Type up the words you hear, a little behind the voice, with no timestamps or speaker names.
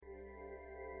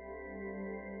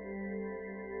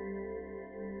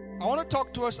I want to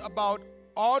talk to us about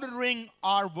ordering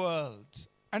our world.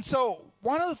 And so,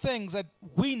 one of the things that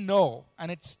we know, and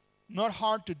it's not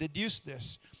hard to deduce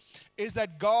this, is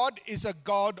that God is a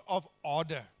God of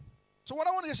order. So what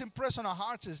I want to just impress on our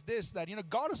hearts is this, that,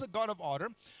 God is a God of order.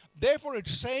 Therefore,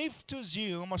 it's safe to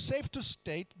assume or safe to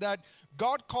state that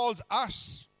God calls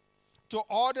us to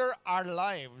order our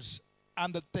lives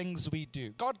and the things we do.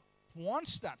 God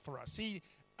wants that for us. He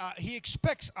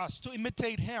expects us to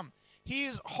imitate Him. He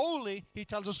is holy. He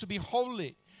tells us to be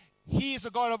holy. He is a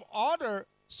God of order,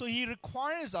 so He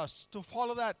requires us to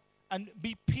follow that and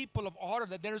be people of order,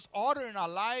 that there is order in our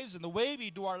lives, in the way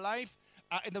we do our life,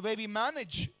 in the way we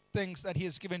manage things that He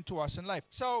has given to us in life.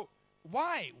 So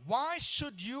why? Why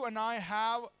should you and I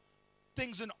have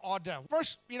things in order?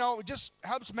 First, it just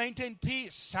helps maintain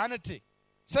peace, sanity.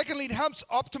 Secondly, it helps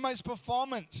optimize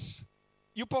performance.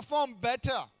 You perform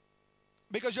better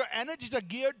because your energies are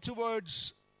geared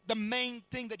towards the main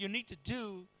thing that you need to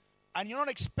do, and you're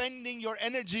not expending your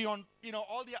energy on,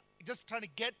 just trying to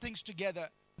get things together.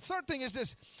 The third thing is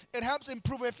this: it helps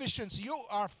improve efficiency. You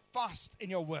are fast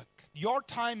in your work. Your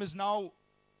time is now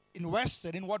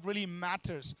invested in what really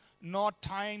matters, not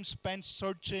time spent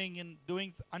searching and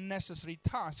doing unnecessary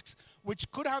tasks, which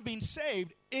could have been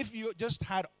saved if you just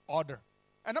had order.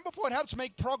 And number 4, it helps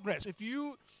make progress. If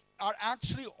you are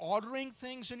actually ordering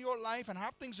things in your life and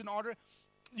have things in order,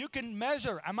 you can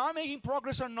measure, am I making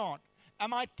progress or not?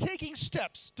 Am I taking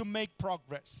steps to make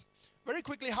progress? Very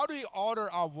quickly, how do we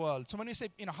order our world? So when you say,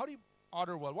 how do you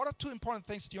order a world? What are 2 important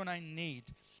things that you and I need?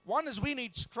 One is we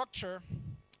need structure,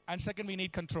 and second, we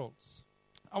need controls.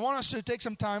 I want us to take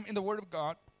some time in the Word of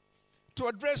God to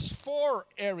address 4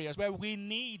 areas where we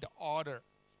need order: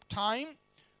 time,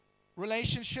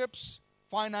 relationships,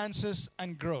 finances,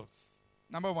 and growth.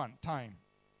 Number 1, time.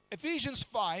 Ephesians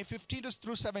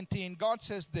 5:15-17, God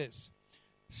says this: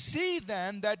 "See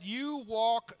then that you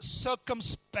walk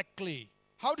circumspectly."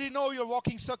 How do you know you're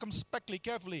walking circumspectly,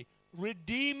 carefully?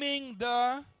 Redeeming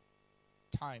the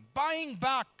time. Buying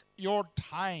back your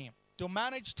time. To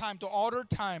manage time, to order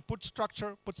time, put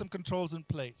structure, put some controls in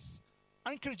place.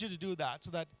 I encourage you to do that so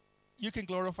that you can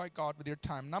glorify God with your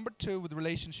time. Number 2, with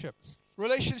relationships.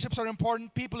 Relationships are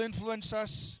important. People influence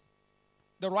us.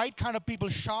 The right kind of people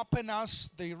sharpen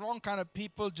us. The wrong kind of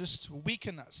people just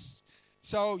weaken us.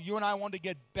 So you and I want to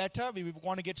get better. We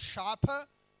want to get sharper.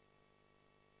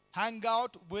 Hang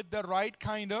out with the right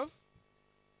kind of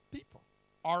people.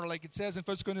 Or like it says in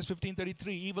 1 Corinthians 15:33,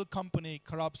 evil company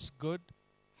corrupts good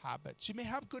habits. You may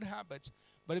have good habits,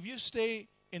 but if you stay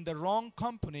in the wrong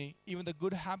company, even the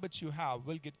good habits you have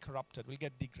will get corrupted, will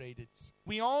get degraded.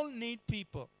 We all need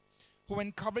people who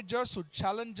encourage us, who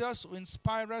challenge us, who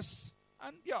inspire us,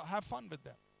 and have fun with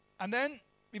them. And then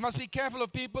we must be careful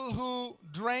of people who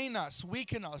drain us,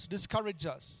 weaken us, discourage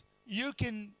us. You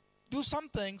can do some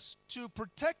things to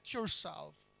protect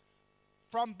yourself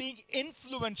from being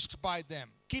influenced by them.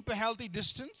 Keep a healthy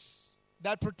distance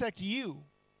that protect you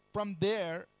from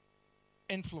their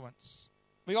influence.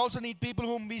 We also need people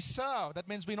whom we serve. That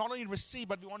means we not only receive,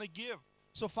 but we want to give.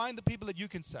 So find the people that you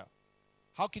can serve.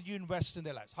 How can you invest in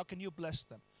their lives? How can you bless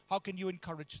them? How can you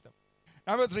encourage them?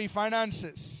 Number 3,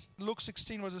 finances. Luke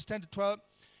 16:10-12.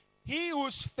 He who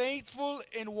is faithful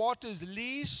in what is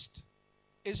least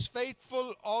is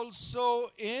faithful also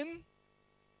in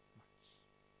much.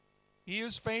 He who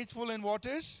is faithful in what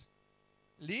is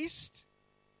least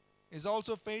is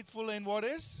also faithful in what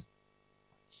is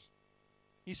much.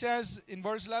 He says in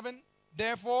verse 11,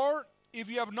 "Therefore, if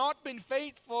you have not been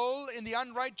faithful in the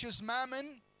unrighteous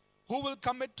mammon, who will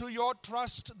commit to your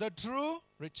trust the true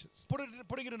riches?"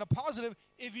 Putting it in a positive,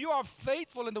 if you are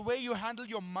faithful in the way you handle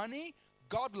your money,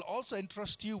 God will also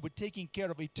entrust you with taking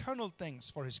care of eternal things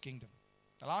for His kingdom.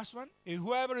 The last one, if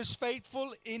whoever is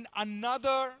faithful in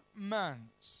another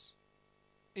man's.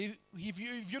 If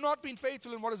you've not been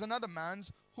faithful in what is another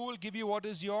man's, who will give you what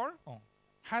is your own?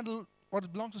 Handle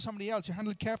what belongs to somebody else. You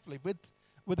handle it carefully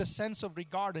with a sense of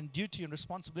regard and duty and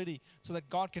responsibility so that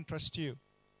God can trust you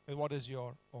with what is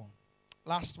your own.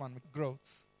 Last one,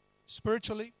 growth.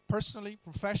 Spiritually, personally,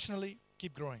 professionally,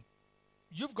 keep growing.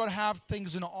 You've got to have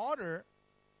things in order,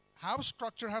 have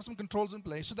structure, have some controls in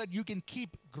place so that you can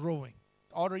keep growing.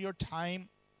 Order your time,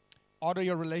 order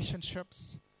your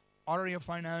relationships, order your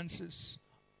finances,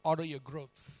 order your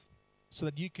growth so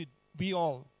that we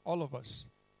all of us,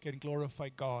 can glorify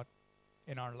God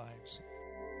in our lives.